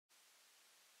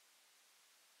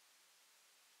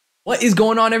What is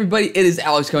going on, everybody? It is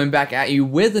Alex coming back at you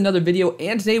with another video,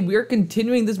 and today we are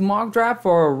continuing this mock draft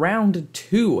for round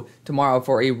 2, tomorrow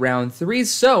for a round 3,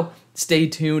 so stay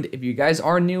tuned. If you guys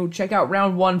are new, check out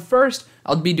round 1 first.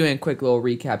 I'll be doing a quick little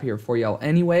recap here for y'all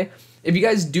anyway. If you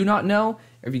guys do not know,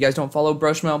 or if you guys don't follow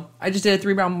Broshmo, I just did a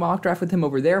 3-round mock draft with him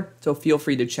over there, so feel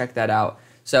free to check that out.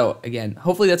 So again,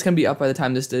 hopefully that's going to be up by the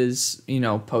time this is,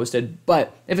 posted.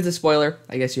 But if it's a spoiler,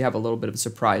 I guess you have a little bit of a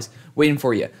surprise waiting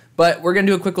for you. But we're going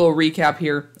to do a quick little recap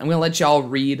here. I'm going to let y'all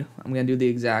read. I'm going to do the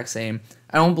exact same.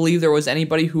 I don't believe there was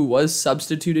anybody who was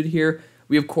substituted here.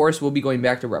 We, of course, will be going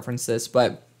back to reference this.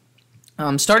 But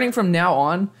starting from now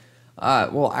on,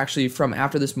 well, actually from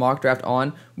after this mock draft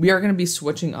on, we are going to be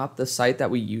switching up the site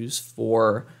that we use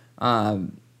for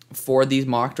these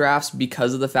mock drafts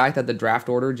because of the fact that the draft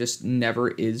order just never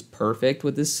is perfect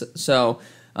with this. So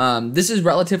this is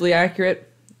relatively accurate,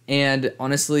 and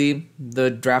honestly, the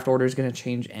draft order is going to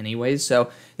change anyways.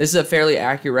 So this is a fairly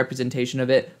accurate representation of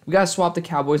it. We got to swap the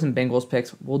Cowboys and Bengals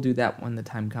picks. We'll do that when the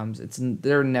time comes.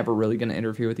 They're never really going to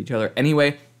interfere with each other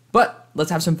anyway. But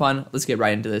let's have some fun. Let's get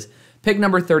right into this. Pick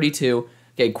number 32.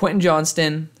 Okay, Quentin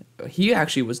Johnston. He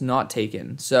actually was not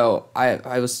taken. So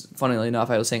I was, funnily enough,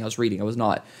 I was saying I was reading. I was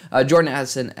not. Jordan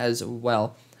Addison as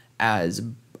well as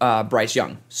Bryce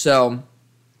Young. So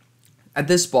at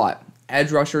this spot,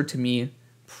 edge rusher to me,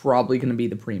 probably going to be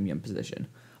the premium position.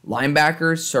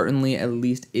 Linebacker certainly at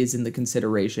least is in the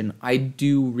consideration. I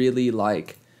do really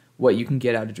like what you can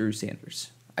get out of Drew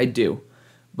Sanders. I do.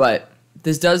 But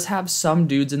this does have some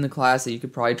dudes in the class that you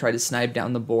could probably try to snipe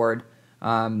down the board.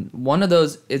 One of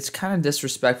those, it's kind of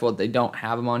disrespectful that they don't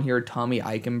have him on here, Tommy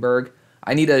Eichenberg.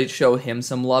 I need to show him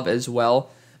some love as well.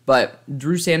 But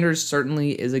Drew Sanders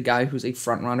certainly is a guy who's a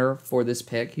front runner for this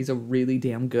pick. He's a really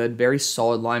damn good, very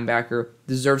solid linebacker,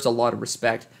 deserves a lot of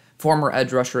respect. Former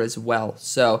edge rusher as well.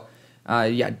 So,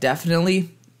 yeah, definitely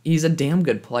he's a damn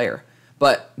good player.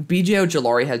 But B.J.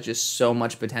 Ojulari has just so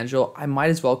much potential. I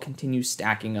might as well continue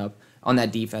stacking up on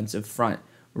that defensive front.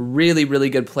 Really, really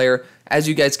good player. As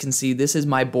you guys can see, this is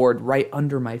my board right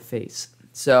under my face.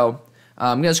 So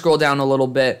I'm going to scroll down a little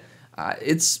bit.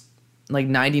 It's like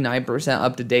 99%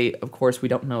 up to date. Of course, we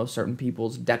don't know certain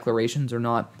people's declarations or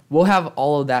not. We'll have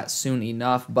all of that soon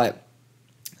enough, but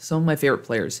some of my favorite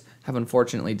players have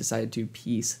unfortunately decided to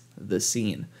piece the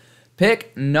scene.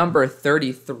 Pick number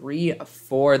 33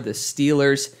 for the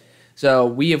Steelers. So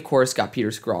we, of course, got Peter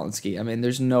Skoronski. I mean,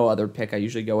 there's no other pick I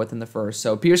usually go with in the first.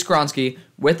 So Peter Skoronski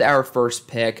with our first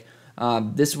pick.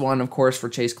 This one, of course, for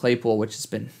Chase Claypool, which has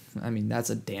been, I mean, that was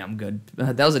a damn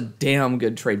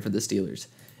good trade for the Steelers.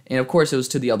 And, of course, it was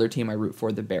to the other team I root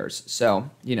for, the Bears. So,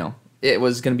 it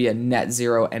was going to be a net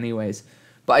zero anyways.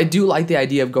 But I do like the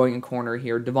idea of going in corner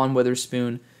here. Devon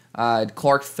Witherspoon,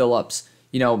 Clark Phillips.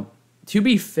 To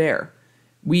be fair,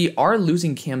 we are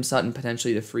losing Cam Sutton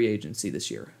potentially to free agency this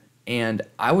year. And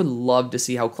I would love to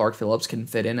see how Clark Phillips can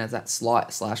fit in as that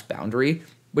slot/boundary,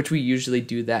 which we usually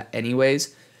do that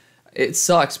anyways. It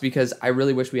sucks because I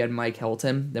really wish we had Mike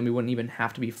Hilton. Then we wouldn't even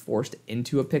have to be forced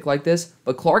into a pick like this.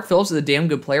 But Clark Phillips is a damn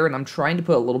good player, and I'm trying to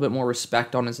put a little bit more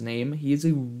respect on his name. He's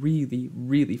a really,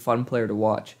 really fun player to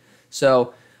watch.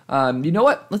 So, you know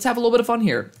what? Let's have a little bit of fun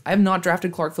here. I have not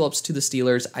drafted Clark Phillips to the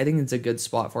Steelers. I think it's a good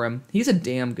spot for him. He's a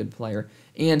damn good player.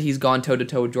 And he's gone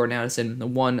toe-to-toe with Jordan Addison, the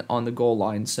one on the goal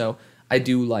line. So I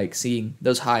do like seeing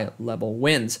those high-level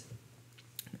wins.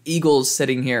 Eagles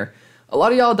sitting here. A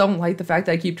lot of y'all don't like the fact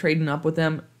that I keep trading up with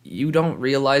them. You don't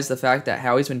realize the fact that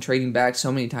Howie's been trading back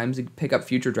so many times to pick up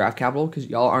future draft capital because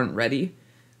y'all aren't ready.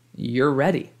 You're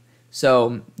ready.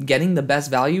 So getting the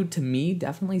best value, to me,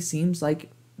 definitely seems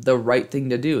like the right thing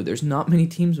to do. There's not many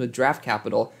teams with draft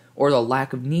capital or the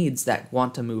lack of needs that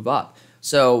want to move up.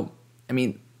 So, I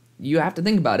mean, you have to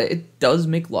think about it. It does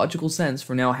make logical sense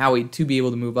for now Howie to be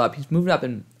able to move up. He's moved up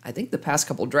in, I think, the past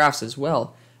couple drafts as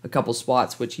well. A couple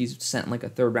spots, which he's sent like a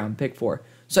 3rd-round pick for.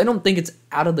 So I don't think it's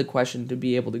out of the question to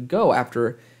be able to go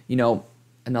after,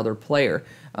 another player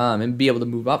and be able to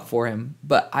move up for him.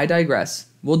 But I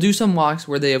digress. We'll do some mocks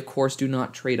where they, of course, do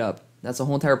not trade up. That's the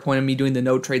whole entire point of me doing the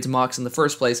no trades mocks in the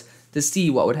first place, to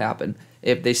see what would happen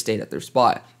if they stayed at their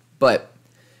spot. But,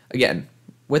 again,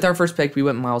 with our first pick, we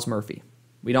went Myles Murphy.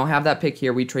 We don't have that pick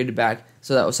here. We traded back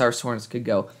so that Osiris Torrance could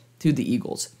go to the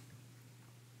Eagles.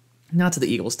 Not to the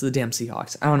Eagles, to the damn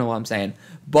Seahawks. I don't know what I'm saying.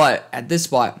 But at this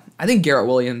spot, I think Garrett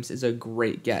Williams is a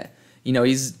great get. You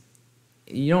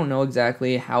don't know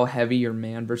exactly how heavy your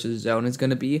man versus zone is going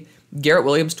to be. Garrett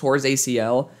Williams tore his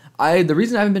ACL. The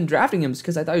reason I haven't been drafting him is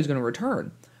because I thought he was going to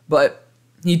return. But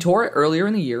he tore it earlier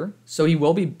in the year, so he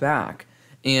will be back.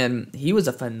 And he was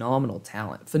a phenomenal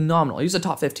talent. Phenomenal. He was a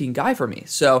top 15 guy for me.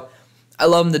 So I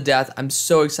love him to death. I'm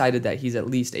so excited that he's at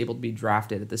least able to be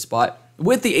drafted at this spot.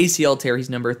 With the ACL tear, he's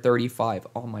number 35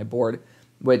 on my board,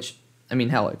 which, I mean,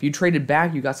 hell, if you traded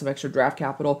back, you got some extra draft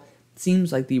capital,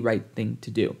 seems like the right thing to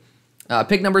do.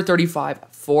 Pick number 35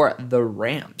 for the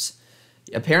Rams.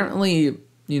 Apparently,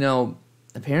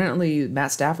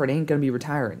 Matt Stafford ain't going to be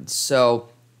retiring. So,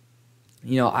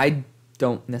 I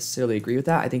don't necessarily agree with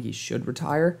that. I think he should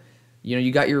retire.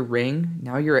 You got your ring.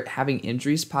 Now you're having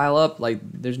injuries pile up. Like,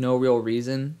 there's no real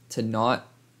reason to not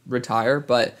retire.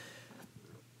 But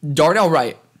Darnell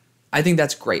Wright, I think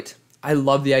that's great. I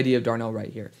love the idea of Darnell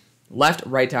Wright here. Left,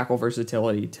 right tackle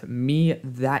versatility. To me,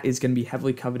 that is going to be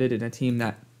heavily coveted in a team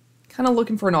that kind of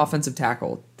looking for an offensive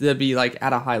tackle to be like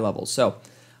at a high level. So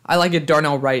I like it.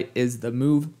 Darnell Wright is the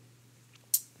move.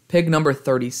 Pick number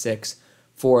 36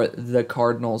 for the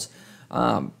Cardinals.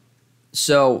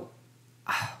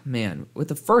 Man, with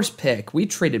the first pick, we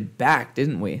traded back,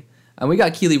 didn't we? And we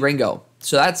got Kelee Ringo.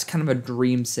 So that's kind of a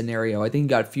dream scenario. I think you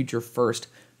got future first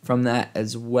from that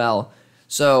as well.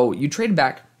 So you traded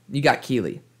back, you got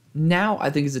Kelee. Now I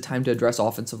think is the time to address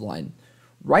offensive line.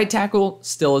 Right tackle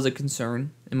still is a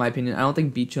concern, in my opinion. I don't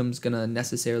think Beacham's going to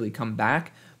necessarily come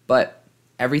back, but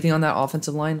everything on that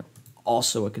offensive line,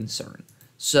 also a concern.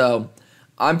 So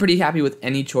I'm pretty happy with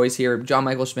any choice here. John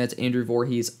Michael Schmitz, Andrew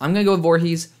Voorhees. I'm going to go with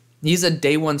Voorhees. He's a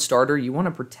day one starter. You want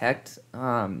to protect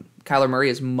Kyler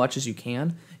Murray as much as you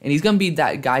can, and he's going to be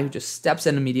that guy who just steps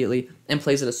in immediately and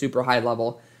plays at a super high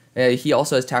level. He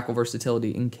also has tackle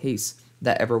versatility in case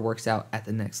that ever works out at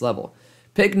the next level.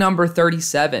 Pick number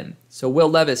 37. So Will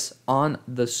Levis on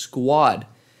the squad.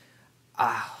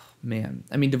 Man.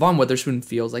 I mean, Devon Witherspoon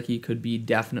feels like he could be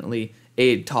definitely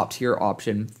a top-tier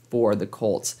option for the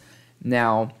Colts.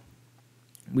 Now,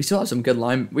 we still have some good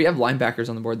we have linebackers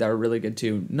on the board that are really good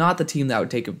too. Not the team that I would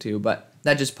take him to, but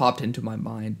that just popped into my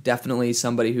mind. Definitely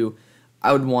somebody who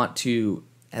I would want to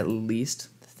at least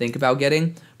think about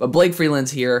getting. But Blake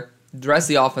Freeland's here. Address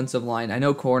the offensive line. I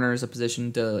know corner is a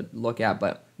position to look at,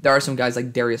 but there are some guys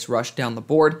like Darius Rush down the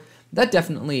board that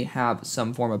definitely have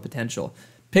some form of potential.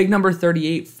 Pick number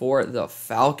 38 for the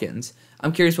Falcons.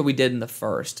 I'm curious what we did in the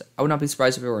first. I would not be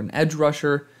surprised if it were an edge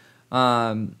rusher.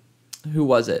 Who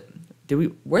was it?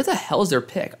 Where the hell is their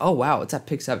pick? Oh, wow, it's at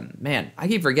pick 7. Man, I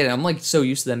keep forgetting. I'm like so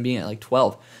used to them being at like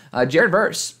 12. Jared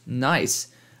Verse, nice.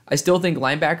 I still think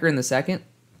linebacker in the second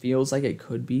feels like it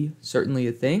could be certainly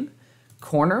a thing.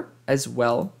 Corner as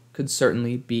well could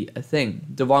certainly be a thing.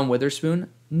 Devon Witherspoon,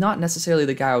 not necessarily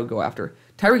the guy I would go after.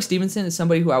 Tyreek Stevenson is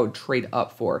somebody who I would trade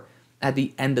up for at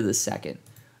the end of the second.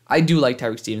 I do like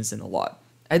Tyreek Stevenson a lot.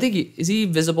 I think is he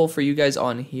visible for you guys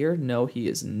on here? No, he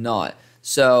is not.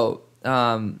 So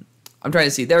I'm trying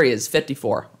to see. There he is,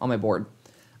 54 on my board.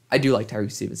 I do like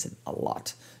Tyreek Stevenson a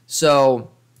lot.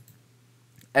 So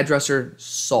edge rusher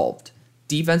solved.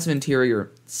 Defensive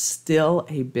interior, still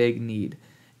a big need.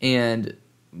 And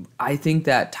I think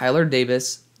that Tyler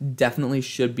Davis definitely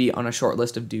should be on a short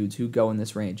list of dudes who go in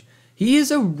this range. He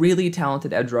is a really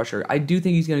talented edge rusher. I do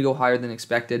think he's going to go higher than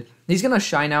expected. He's going to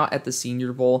shine out at the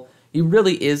Senior Bowl. He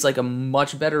really is like a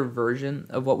much better version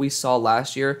of what we saw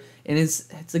last year. And it's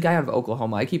the guy out of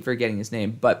Oklahoma. I keep forgetting his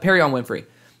name. But Perion Winfrey.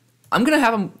 I'm going to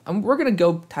have him. We're going to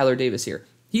go Tyler Davis here.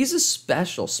 He's a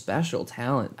special, special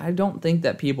talent. I don't think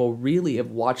that people really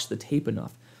have watched the tape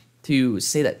enough to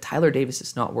say that Tyler Davis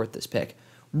is not worth this pick.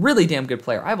 Really damn good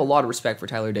player. I have a lot of respect for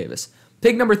Tyler Davis.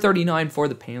 Pick number 39 for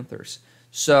the Panthers.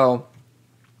 So,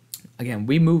 again,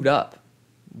 we moved up.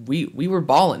 We were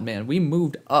balling, man. We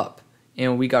moved up,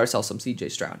 and we got ourselves some C.J.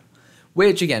 Stroud.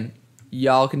 Which, again,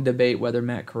 y'all can debate whether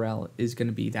Matt Corral is going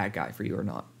to be that guy for you or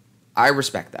not. I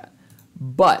respect that.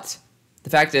 But the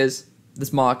fact is,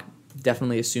 this mock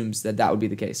definitely assumes that would be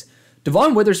the case.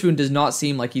 Devon Witherspoon does not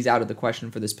seem like he's out of the question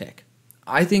for this pick.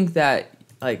 I think that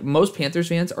like most Panthers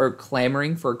fans are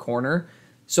clamoring for a corner,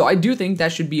 so I do think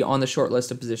that should be on the short list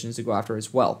of positions to go after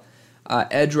as well.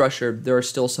 Edge rusher, there are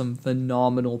still some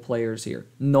phenomenal players here.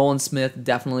 Nolan Smith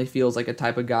definitely feels like a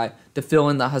type of guy to fill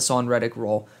in the Hassan Reddick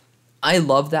role. I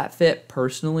love that fit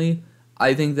personally.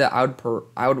 I think that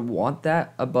I would want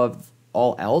that above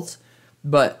all else,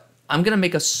 but I'm going to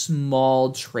make a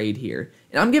small trade here.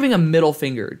 And I'm giving a middle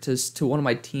finger to one of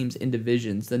my teams in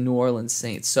divisions, the New Orleans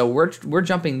Saints. So we're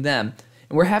jumping them,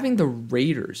 and we're having the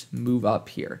Raiders move up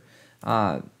here.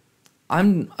 I'm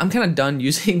kind of done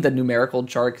using the numerical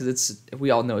chart because we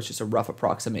all know it's just a rough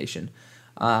approximation.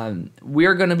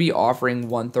 We're going to be offering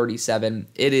 137.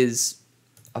 It is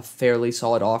a fairly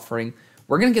solid offering.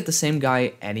 We're going to get the same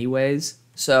guy anyways.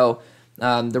 So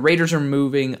the Raiders are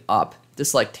moving up.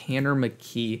 Just like Tanner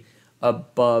McKee.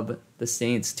 above the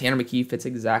Saints. Tanner McKee fits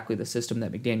exactly the system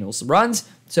that McDaniels runs,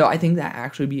 so I think that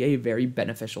actually be a very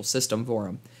beneficial system for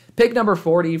him. Pick number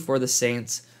 40 for the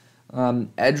Saints.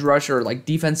 Edge rusher, like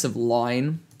defensive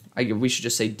line, we should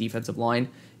just say defensive line,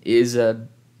 is a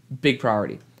big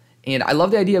priority. And I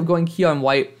love the idea of going Keon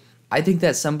White. I think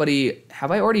that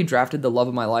have I already drafted the love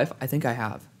of my life? I think I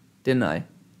have. Didn't I?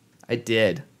 I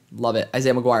did. Love it.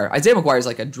 Isaiah McGuire. Isaiah McGuire is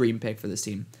like a dream pick for this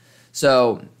team.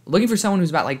 So looking for someone who's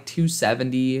about like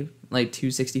 270, like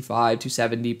 265,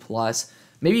 270 plus,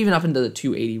 maybe even up into the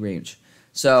 280 range.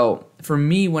 So for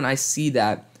me, when I see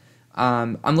that,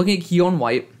 I'm looking at Keon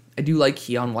White. I do like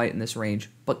Keon White in this range,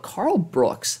 but Carl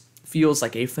Brooks feels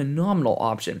like a phenomenal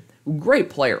option. Great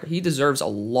player. He deserves a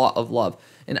lot of love.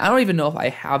 And I don't even know if I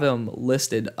have him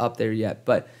listed up there yet,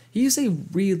 but he's a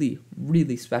really,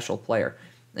 really special player.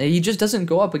 And he just doesn't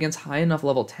go up against high enough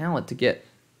level talent to get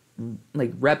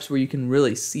like reps where you can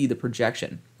really see the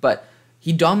projection. But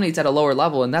he dominates at a lower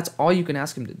level, and that's all you can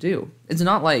ask him to do. It's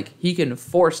not like he can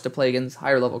force to play against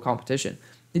higher level competition.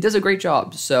 He does a great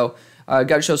job. So got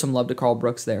to show some love to Carl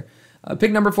Brooks there.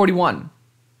 Pick number 41.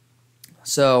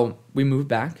 So we move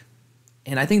back,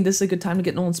 and I think this is a good time to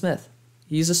get Nolan Smith.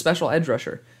 He's a special edge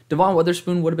rusher. Devon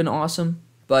Witherspoon would have been awesome,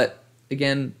 but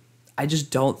again, I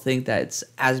just don't think that it's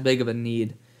as big of a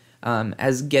need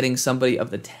as getting somebody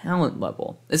of the talent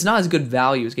level. It's not as good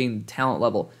value as getting the talent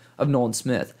level of Nolan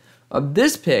Smith.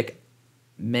 This pick,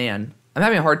 man, I'm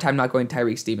having a hard time not going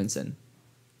Tyreek Stevenson.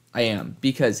 I am,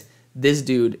 because this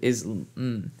dude is,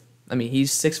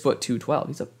 he's 6 foot 212.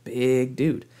 He's a big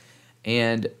dude.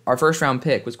 And our first round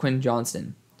pick was Quentin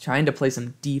Johnston, trying to play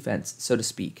some defense, so to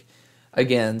speak,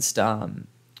 against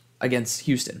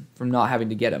Houston from not having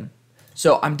to get him.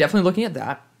 So I'm definitely looking at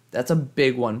that. That's a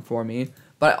big one for me.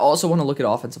 But I also want to look at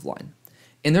offensive line.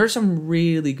 And there are some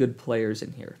really good players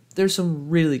in here. There's some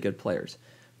really good players.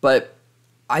 But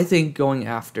I think going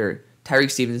after Tyreek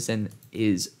Stevenson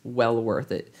is well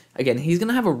worth it. Again, he's going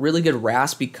to have a really good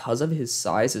RAS because of his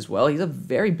size as well. He's a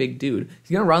very big dude.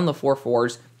 He's going to run the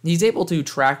 4.4s. He's able to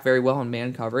track very well in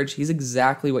man coverage. He's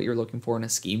exactly what you're looking for in a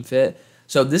scheme fit.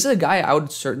 So this is a guy I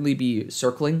would certainly be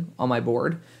circling on my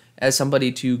board as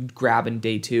somebody to grab in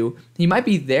day 2. He might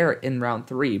be there in round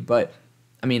 3, but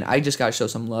I just got to show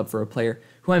some love for a player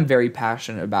who I'm very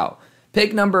passionate about.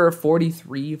 Pick number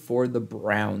 43 for the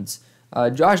Browns.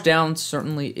 Josh Downs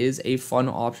certainly is a fun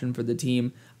option for the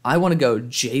team. I want to go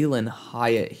Jalen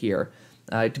Hyatt here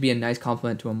to be a nice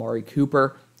compliment to Amari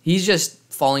Cooper. He's just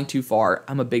falling too far.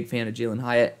 I'm a big fan of Jalen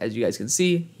Hyatt. As you guys can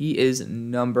see, he is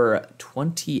number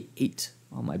 28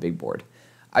 on my big board.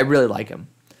 I really like him.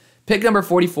 Pick number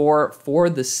 44 for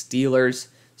the Steelers.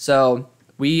 So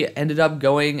we ended up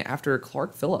going after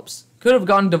Clark Phillips. Could have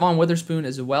gone Devon Witherspoon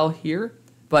as well here,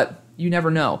 but you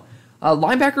never know.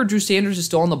 Linebacker Drew Sanders is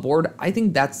still on the board. I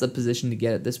think that's the position to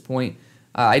get at this point.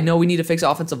 I know we need to fix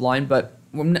offensive line, but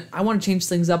I want to change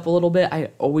things up a little bit. I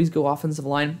always go offensive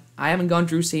line. I haven't gone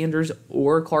Drew Sanders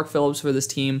or Clark Phillips for this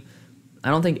team, I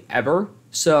don't think ever.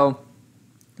 So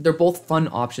they're both fun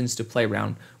options to play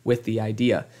around with the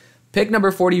idea. Pick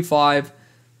number 45.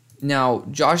 Now,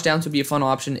 Josh Downs would be a fun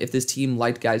option if this team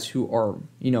liked guys who are,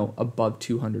 above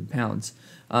 200 pounds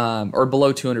or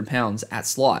below 200 pounds at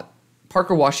slot.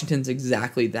 Parker Washington's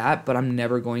exactly that, but I'm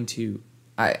never going to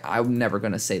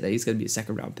say that he's going to be a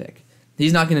second-round pick.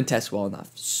 He's not going to test well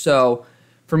enough. So,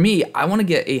 for me, I want to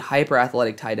get a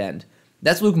hyper-athletic tight end.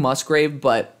 That's Luke Musgrave,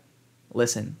 but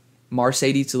listen,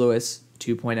 Mercedes Lewis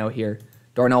 2.0 here.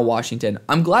 Darnell Washington.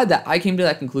 I'm glad that I came to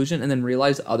that conclusion and then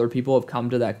realized other people have come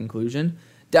to that conclusion.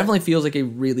 Definitely feels like a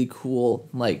really cool,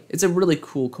 it's a really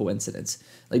cool coincidence.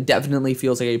 Definitely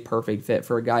feels like a perfect fit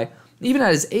for a guy, even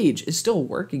at his age, is still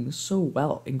working so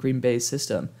well in Green Bay's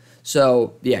system.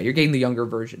 So, yeah, you're getting the younger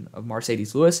version of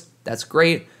Mercedes Lewis. That's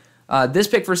great. This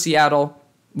pick for Seattle,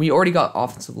 we already got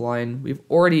offensive line. We've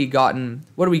already gotten,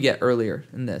 what did we get earlier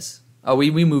in this? Oh,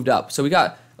 we moved up. So we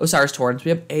got Osiris Torrance. We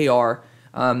have AR.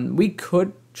 We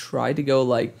could try to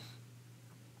go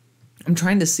I'm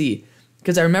trying to see,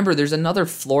 because I remember there's another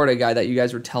Florida guy that you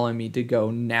guys were telling me to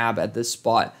go nab at this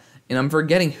spot, and I'm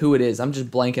forgetting who it is. I'm just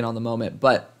blanking on the moment,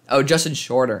 but Justin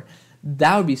Shorter.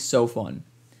 That would be so fun.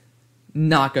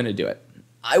 Not going to do it.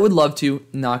 I would love to,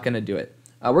 not going to do it.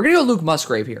 We're going to go Luke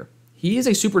Musgrave here. He is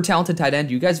a super talented tight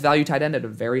end. You guys value tight end at a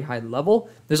very high level.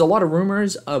 There's a lot of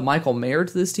rumors of Michael Mayer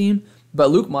to this team, but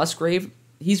Luke Musgrave,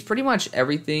 he's pretty much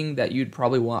everything that you'd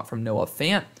probably want from Noah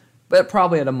Fant, but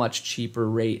probably at a much cheaper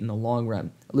rate in the long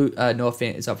run. Noah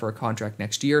Fant is up for a contract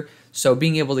next year, so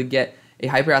being able to get a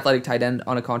hyper-athletic tight end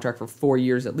on a contract for 4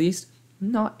 years at least,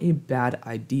 not a bad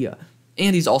idea.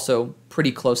 And he's also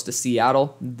pretty close to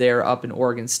Seattle. They're up in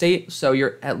Oregon State, so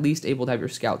you're at least able to have your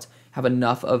scouts have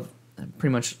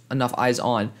pretty much enough eyes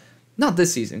on. Not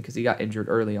this season because he got injured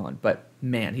early on, but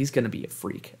man, he's going to be a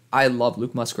freak. I love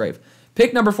Luke Musgrave.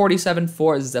 Pick number 47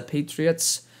 for the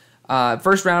Patriots.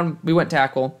 First round, we went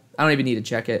tackle. I don't even need to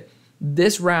check it.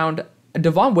 This round,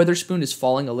 Devon Witherspoon is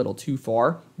falling a little too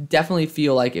far. Definitely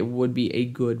feel like it would be a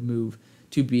good move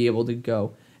to be able to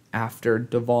go after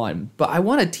Devon. But I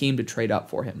want a team to trade up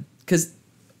for him. Because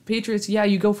Patriots, yeah,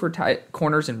 you go for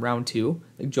corners in round 2,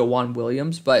 like Joanne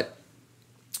Williams, but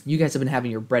you guys have been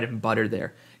having your bread and butter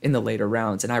there in the later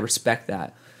rounds, and I respect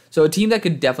that. So a team that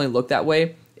could definitely look that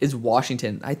way is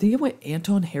Washington. I think it went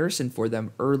Anton Harrison for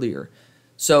them earlier.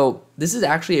 So this is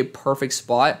actually a perfect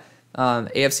spot.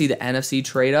 AFC to NFC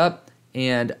trade up.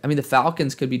 And I mean, the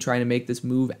Falcons could be trying to make this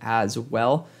move as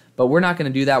well, but we're not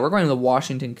going to do that. We're going to the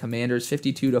Washington Commanders,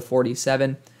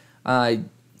 52-47.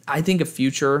 I think a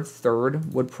future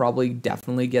third would probably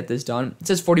definitely get this done. It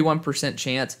says 41%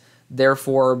 chance.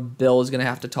 Therefore, Bill is going to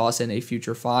have to toss in a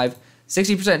future 5.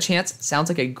 60% chance sounds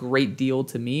like a great deal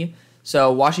to me.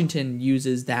 So Washington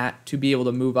uses that to be able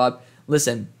to move up.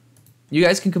 Listen, you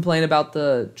guys can complain about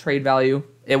the trade value.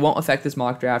 It won't affect this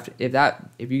mock draft.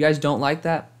 If you guys don't like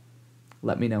that,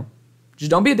 let me know.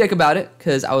 Just don't be a dick about it,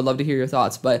 because I would love to hear your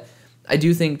thoughts. But I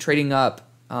do think trading up,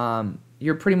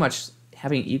 you're pretty much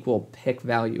having equal pick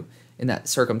value in that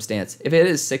circumstance. If it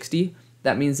is 60,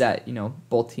 that means that,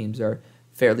 both teams are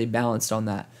fairly balanced on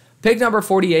that. Pick number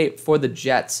 48 for the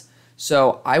Jets.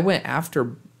 So I went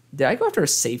after, did I go after a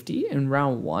safety in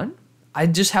round 1? I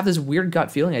just have this weird gut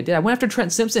feeling I did. I went after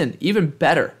Trent Simpson, even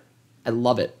better. I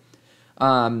love it.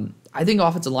 I think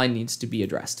offensive line needs to be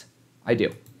addressed. I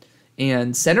do.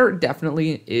 And center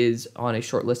definitely is on a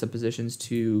short list of positions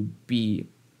to be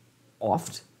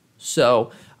offed.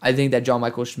 So I think that John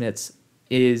Michael Schmitz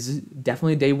is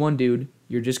definitely a day one dude.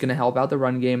 You're just going to help out the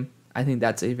run game. I think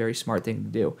that's a very smart thing to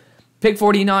do. Pick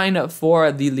 49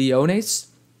 for the Leones.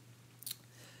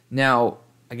 Now,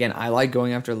 again, I like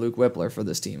going after Luke Whippler for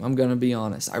this team. I'm going to be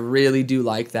honest. I really do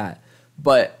like that.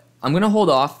 But I'm going to hold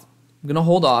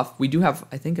off. We do have,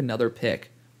 I think, another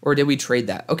pick. Or did we trade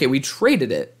that? Okay, we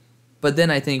traded it. But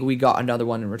then I think we got another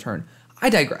one in return. I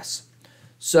digress.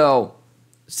 So,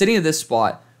 sitting at this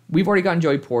spot, we've already gotten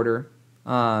Joey Porter.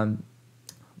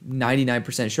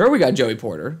 99% sure we got Joey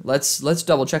Porter. Let's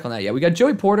double check on that. Yeah, we got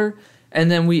Joey Porter, and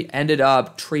then we ended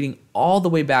up trading all the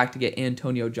way back to get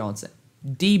Antonio Johnson.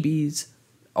 DBs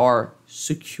are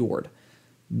secured.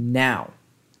 Now,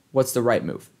 what's the right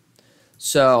move?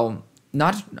 So,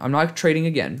 I'm not trading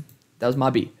again. That was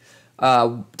my B.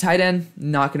 Tight end,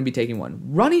 not going to be taking one.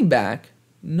 Running back,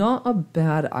 not a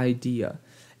bad idea.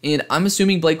 And I'm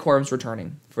assuming Blake Corum's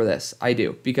returning for this. I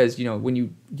do. Because, when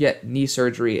you get knee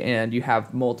surgery and you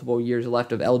have multiple years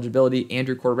left of eligibility,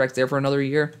 Andrew quarterback's there for another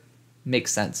year,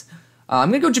 makes sense. I'm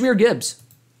going to go Jahmyr Gibbs.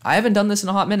 I haven't done this in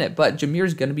a hot minute, but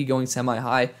Jameer's going to be going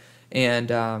semi-high and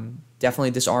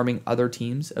definitely disarming other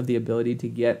teams of the ability to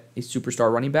get a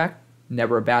superstar running back.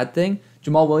 Never a bad thing.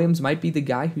 Jamal Williams might be the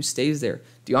guy who stays there.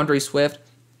 DeAndre Swift,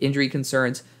 injury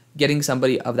concerns, getting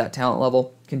somebody of that talent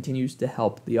level continues to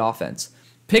help the offense.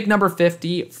 Pick number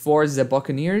 50 for the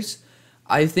Buccaneers.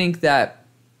 I think that,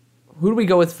 who do we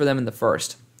go with for them in the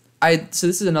first? So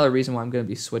this is another reason why I'm going to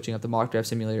be switching up the mock draft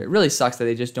simulator. It really sucks that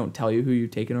they just don't tell you who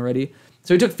you've taken already.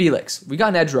 So we took Felix. We got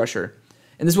an edge rusher.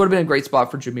 And this would have been a great spot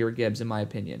for Jahmyr Gibbs, in my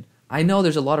opinion. I know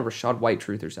there's a lot of Rachaad White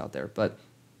truthers out there, but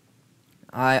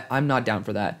I'm not down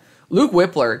for that. Luke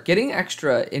Whippler, getting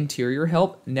extra interior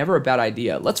help, never a bad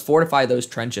idea. Let's fortify those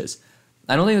trenches.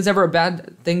 I don't think it's ever a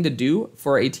bad thing to do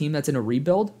for a team that's in a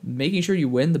rebuild. Making sure you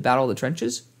win the battle of the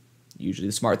trenches, usually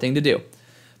the smart thing to do.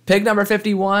 Pick number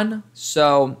 51.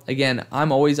 So, again,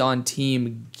 I'm always on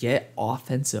team get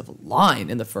offensive line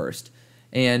in the first.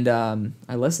 And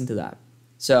I listen to that.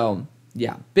 So,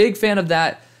 yeah, big fan of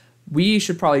that. We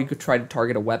should probably try to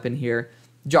target a weapon here.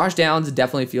 Josh Downs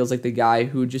definitely feels like the guy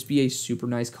who would just be a super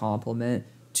nice compliment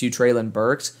to Treylon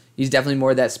Burks. He's definitely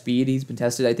more of that speed. He's been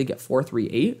tested, I think, at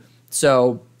 4.38.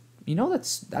 So,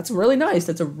 that's really nice.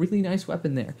 That's a really nice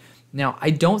weapon there. Now, I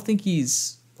don't think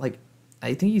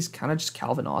I think he's kind of just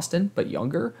Calvin Austin, but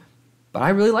younger. But I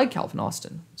really like Calvin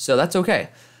Austin. So that's okay.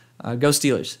 Go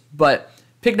Steelers. But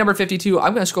pick number 52,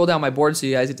 I'm going to scroll down my board so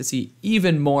you guys get to see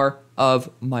even more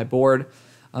of my board.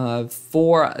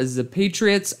 For the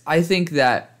Patriots, I think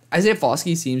that Isaiah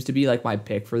Foskey seems to be like my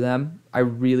pick for them. I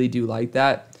really do like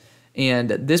that. And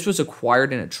this was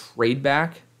acquired in a trade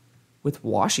back with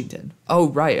Washington. Oh,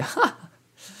 right.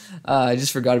 I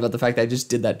just forgot about the fact that I just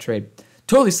did that trade.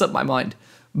 Totally slipped my mind.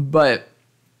 But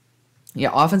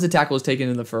Yeah, offensive tackle was taken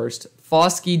in the first.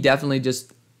 Foskey definitely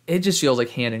it just feels like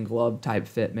hand and glove type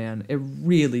fit, man. It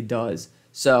really does.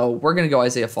 So we're going to go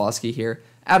Isaiah Foskey here.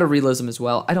 Out of realism as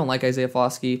well. I don't like Isaiah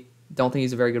Foskey. Don't think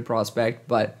he's a very good prospect.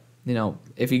 But,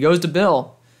 if he goes to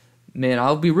Bill, man,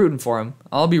 I'll be rooting for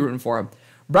him.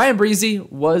 Brian Breezy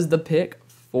was the pick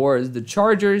for the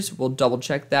Chargers. We'll double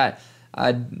check that.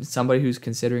 Somebody who's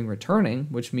considering returning,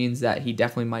 which means that he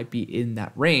definitely might be in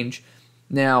that range.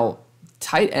 Now,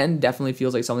 tight end definitely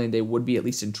feels like something they would be at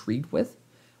least intrigued with.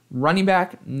 Running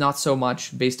back, not so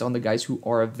much based on the guys who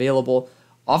are available.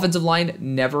 Offensive line,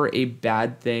 never a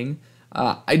bad thing.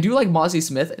 I do like Mozzie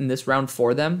Smith in this round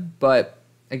for them, but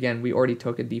again, we already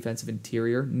took a defensive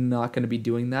interior. Not going to be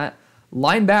doing that.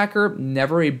 Linebacker,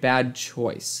 never a bad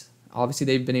choice. Obviously,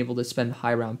 they've been able to spend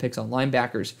high round picks on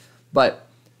linebackers, but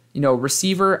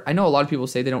receiver, I know a lot of people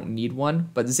say they don't need one,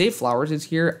 but Zay Flowers is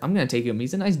here. I'm going to take him.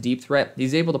 He's a nice deep threat.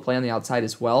 He's able to play on the outside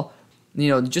as well.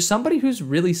 Just somebody who's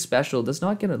really special, does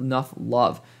not get enough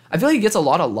love. I feel like he gets a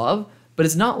lot of love, but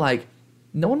it's not like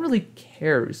no one really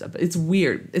cares. It's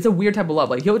weird. It's a weird type of love.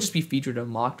 Like, he'll just be featured in a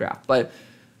mock draft, but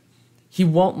he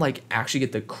won't actually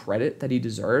get the credit that he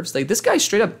deserves. Like, this guy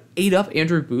straight up ate up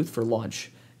Andrew Booth for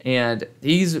lunch, and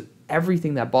he's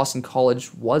everything that Boston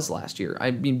College was last year.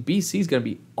 I mean, BC's going to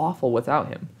be awful without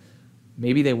him.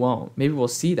 Maybe they won't. Maybe we'll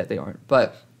see that they aren't.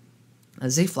 But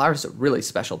Zay Flowers is a really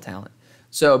special talent.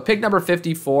 So pick number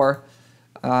 54,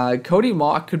 Cody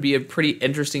Mock could be a pretty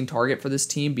interesting target for this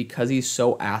team because he's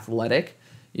so athletic.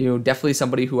 Definitely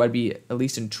somebody who I'd be at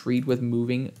least intrigued with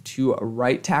moving to a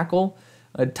right tackle.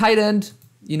 A tight end,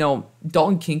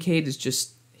 Dalton Kincaid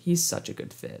is he's such a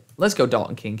good fit. Let's go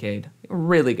Dalton Kincaid.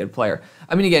 Really good player.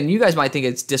 I mean, again, you guys might think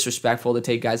it's disrespectful to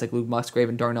take guys like Luke Musgrave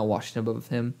and Darnell Washington above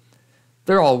him.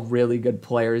 They're all really good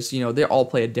players. They all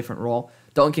play a different role.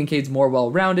 Dalton Kincaid's more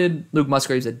well-rounded. Luke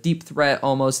Musgrave's a deep threat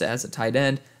almost as a tight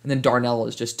end. And then Darnell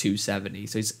is just 270.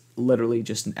 So he's literally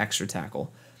just an extra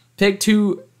tackle.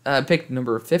 Pick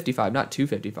number 55, not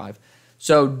 255.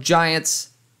 So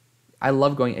Giants, I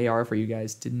love going AR for you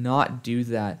guys. Did not do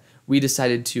that. We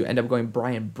decided to end up going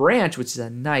Brian Branch, which is a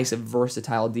nice,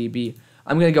 versatile DB.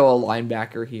 I'm going to go a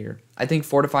linebacker here. I think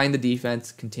fortifying the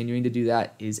defense, continuing to do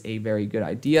that is a very good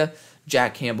idea.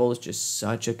 Jack Campbell is just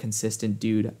such a consistent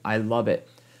dude. I love it.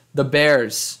 The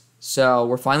Bears. So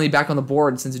we're finally back on the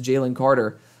board since Jalen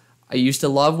Carter. I used to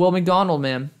love Will McDonald,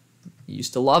 man. I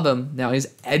used to love him. Now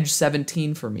he's edge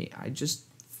 17 for me. I just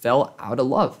fell out of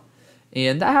love.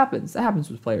 And that happens. That happens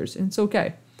with players, and it's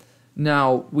okay.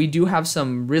 Now, we do have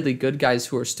some really good guys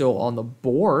who are still on the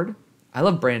board. I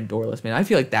love Brandon Dorless, man. I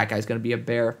feel like that guy's going to be a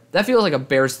Bear. That feels like a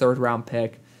Bears third-round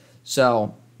pick.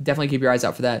 So definitely keep your eyes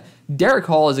out for that. Derek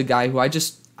Hall is a guy who I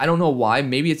don't know why.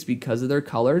 Maybe it's because of their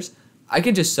colors. I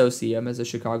could just so see him as a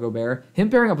Chicago Bear. Him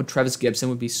pairing up with Travis Gibson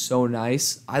would be so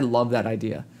nice. I love that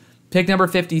idea. Pick number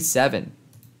 57.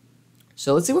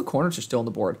 So let's see what corners are still on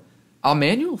the board.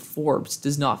 Emmanuel Forbes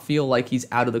does not feel like he's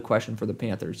out of the question for the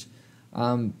Panthers.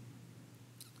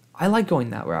 I like going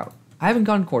that route. I haven't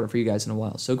gone corner for you guys in a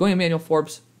while. So going Emmanuel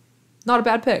Forbes, not a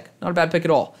bad pick. Not a bad pick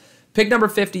at all. Pick number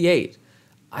 58.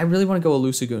 I really want to go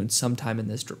Olusegun sometime in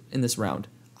this round.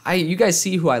 You guys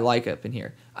see who I like up in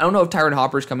here. I don't know if Tyron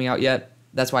Hopper's coming out yet.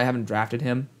 That's why I haven't drafted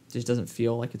him. It just doesn't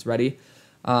feel like it's ready.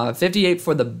 58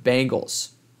 for the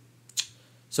Bengals.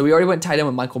 So we already went tight end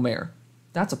with Michael Mayer.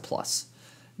 That's a plus.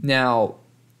 Now,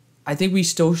 I think we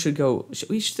still should go.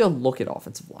 We should still look at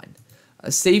offensive line.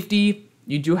 Safety,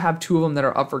 you do have two of them that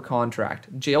are up for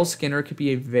contract. Jale Skinner could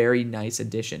be a very nice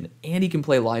addition, and he can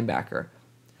play linebacker.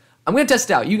 I'm going to test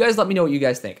it out. You guys let me know what you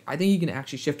guys think. I think you can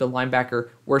actually shift a linebacker.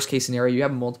 Worst case scenario, you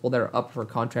have multiple that are up for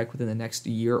contract within the next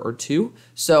year or two.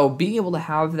 So being able to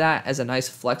have that as a nice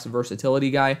flex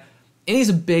versatility guy, and he's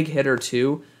a big hitter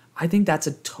too, I think that's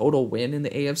a total win in the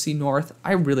AFC North.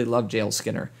 I really love Jale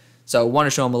Skinner. So want to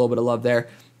show him a little bit of love there.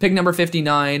 Pick number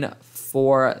 59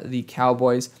 for the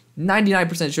Cowboys.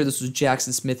 99% sure this was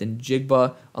Jackson Smith and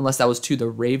Jigba, unless that was to the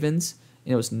Ravens.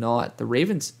 And it was not. The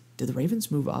Ravens, did the Ravens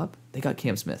move up? They got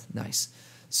Cam Smith. Nice.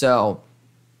 So,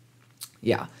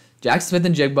 yeah. Jackson Smith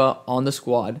and Jigba on the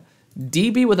squad.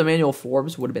 DB with Emmanuel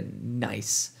Forbes would have been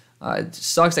nice. It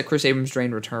sucks that Chris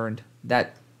Abrams-Drain returned.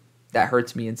 That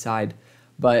hurts me inside.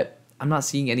 But I'm not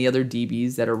seeing any other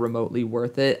DBs that are remotely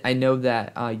worth it. I know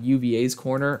that UVA's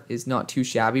corner is not too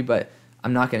shabby, but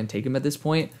I'm not going to take him at this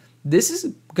point. This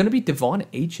is going to be Devon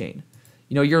Achane.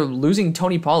 You're losing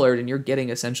Tony Pollard, and you're getting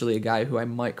essentially a guy who I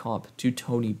might comp to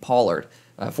Tony Pollard.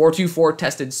 4.24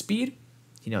 tested speed.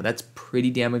 That's pretty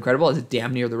damn incredible. It's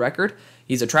damn near the record.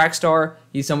 He's a track star.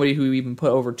 He's somebody who even put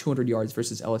over 200 yards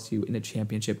versus LSU in a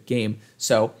championship game.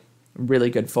 So, really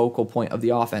good focal point of the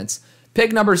offense.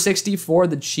 Pick number 60 for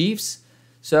the Chiefs.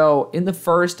 So in the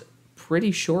first,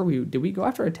 pretty sure did we go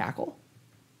after a tackle?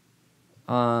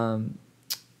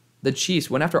 The Chiefs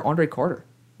went after Andre Carter.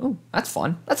 Oh, that's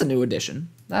fun. That's a new addition.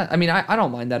 I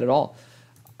don't mind that at all.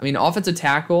 I mean, offensive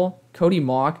tackle, Cody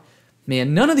Mock.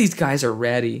 Man, none of these guys are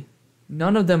ready.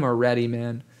 None of them are ready,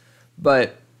 man.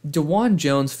 But DeJuan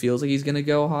Jones feels like he's going to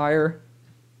go higher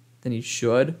than he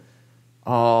should.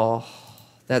 Oh,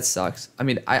 that sucks. I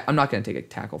mean, I'm not going to take a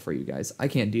tackle for you guys. I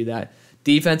can't do that.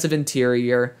 Defensive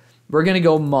interior. We're going to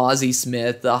go Mozzie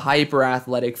Smith, the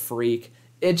hyper-athletic freak.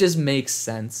 It just makes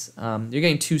sense. You're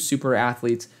getting 2 super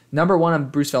athletes. Number 1 on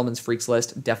Bruce Feldman's freaks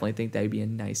list. Definitely think that would be a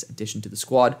nice addition to the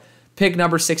squad. Pick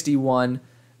number 61.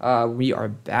 We are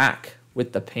back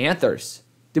with the Panthers.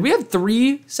 Did we have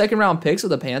 3 second-round picks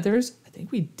with the Panthers? I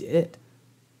think we did.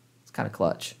 It's kind of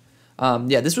clutch.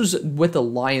 Yeah, this was with the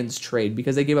Lions trade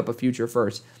because they gave up a future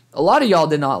first. A lot of y'all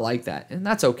did not like that, and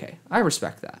that's okay. I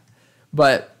respect that.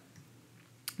 But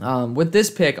with this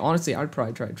pick, honestly, I'd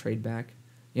probably try to trade back.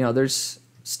 You know, there's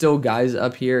still guys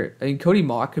up here. I mean, Cody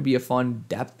Mock could be a fun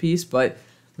depth piece, but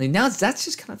I mean, now that's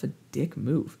just kind of a dick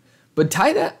move. But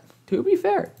tight end, to be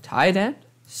fair, tight end,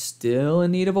 still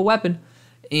in need of a weapon.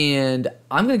 And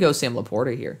I'm going to go Sam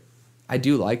Laporta here. I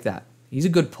do like that. He's a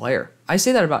good player. I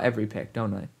say that about every pick,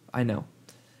 don't I? I know.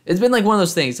 It's been like one of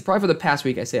those things. Probably for the past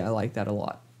week, I say I like that a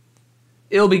lot.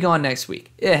 It'll be gone next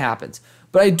week. It happens.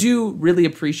 But I do really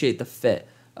appreciate the fit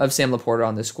of Sam Laporta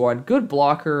on this squad. Good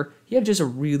blocker. He had just a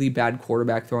really bad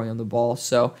quarterback throwing on the ball.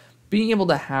 So being able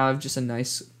to have just a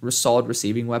nice, solid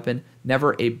receiving weapon,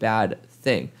 never a bad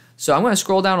thing. So I'm going to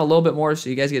scroll down a little bit more so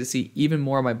you guys get to see even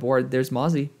more on my board. There's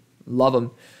Mozzie. Love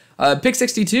him. Pick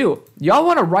 62. Y'all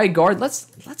want a right guard? Let's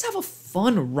have a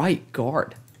fun right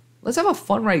guard. Let's have a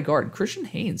fun right guard. Christian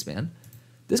Haynes, man.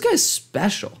 This guy's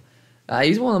special.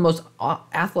 He's one of the most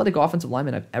athletic offensive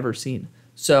linemen I've ever seen.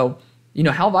 So, you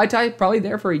know, Hal Vaitai, probably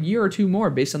there for a year or 2 more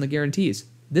based on the guarantees.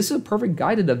 This is a perfect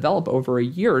guy to develop over a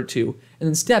year or 2 and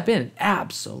then step in and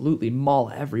absolutely maul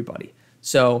everybody.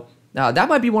 So, that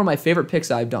might be one of my favorite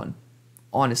picks I've done,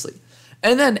 honestly.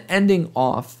 And then ending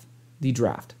off the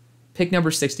draft, pick number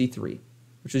 63,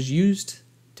 which was used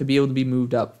to be able to be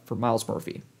moved up for Myles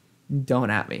Murphy. Don't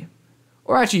at me.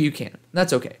 Or actually, you can.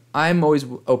 That's okay. I'm always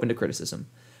open to criticism.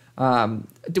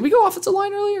 Did we go offensive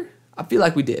line earlier? I feel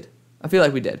like we did.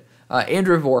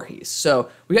 Andrew Voorhees. So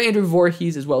we got Andrew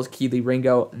Voorhees as well as Keely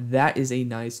Ringo. That is a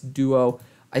nice duo.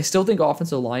 I still think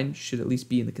offensive line should at least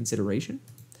be in the consideration.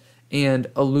 And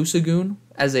Olusegun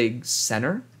as a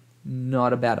center,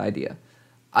 not a bad idea.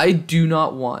 I do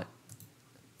not want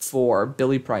for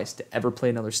Billy Price to ever play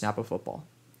another snap of football.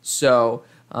 So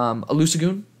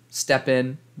Olusegun, step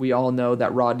in. We all know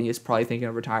that Rodney is probably thinking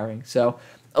of retiring. So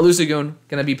Olusegun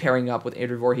going to be pairing up with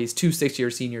Andrew Voorhees, 2 6-year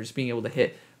seniors, being able to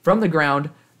hit from the ground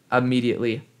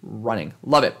immediately running.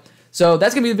 Love it. So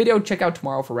that's going to be the video. Check out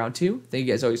tomorrow for round 2. Thank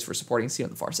you guys always for supporting. See you on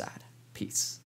the far side. Peace.